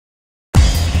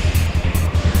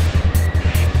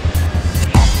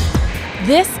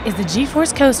This is the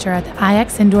G-Force coaster at the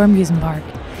IX Indoor Amusement Park.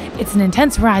 It's an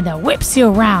intense ride that whips you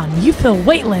around, you feel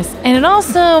weightless, and it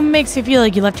also makes you feel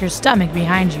like you left your stomach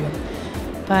behind you.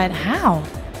 But how?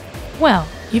 Well,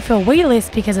 you feel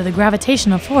weightless because of the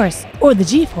gravitational force, or the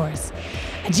G-Force.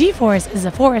 A G-Force is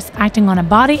a force acting on a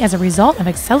body as a result of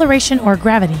acceleration or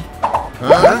gravity.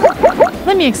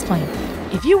 Let me explain.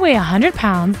 If you weigh 100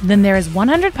 pounds, then there is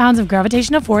 100 pounds of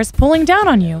gravitational force pulling down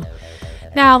on you.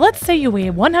 Now, let's say you weigh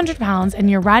 100 pounds and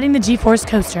you're riding the G-Force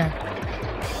coaster.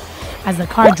 As the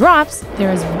car drops,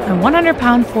 there is a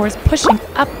 100-pound force pushing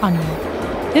up on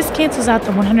you. This cancels out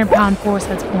the 100-pound force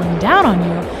that's pulling down on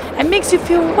you and makes you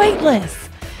feel weightless.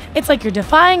 It's like you're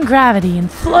defying gravity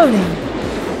and floating.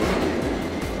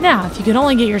 Now, if you could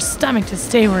only get your stomach to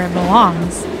stay where it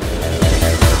belongs.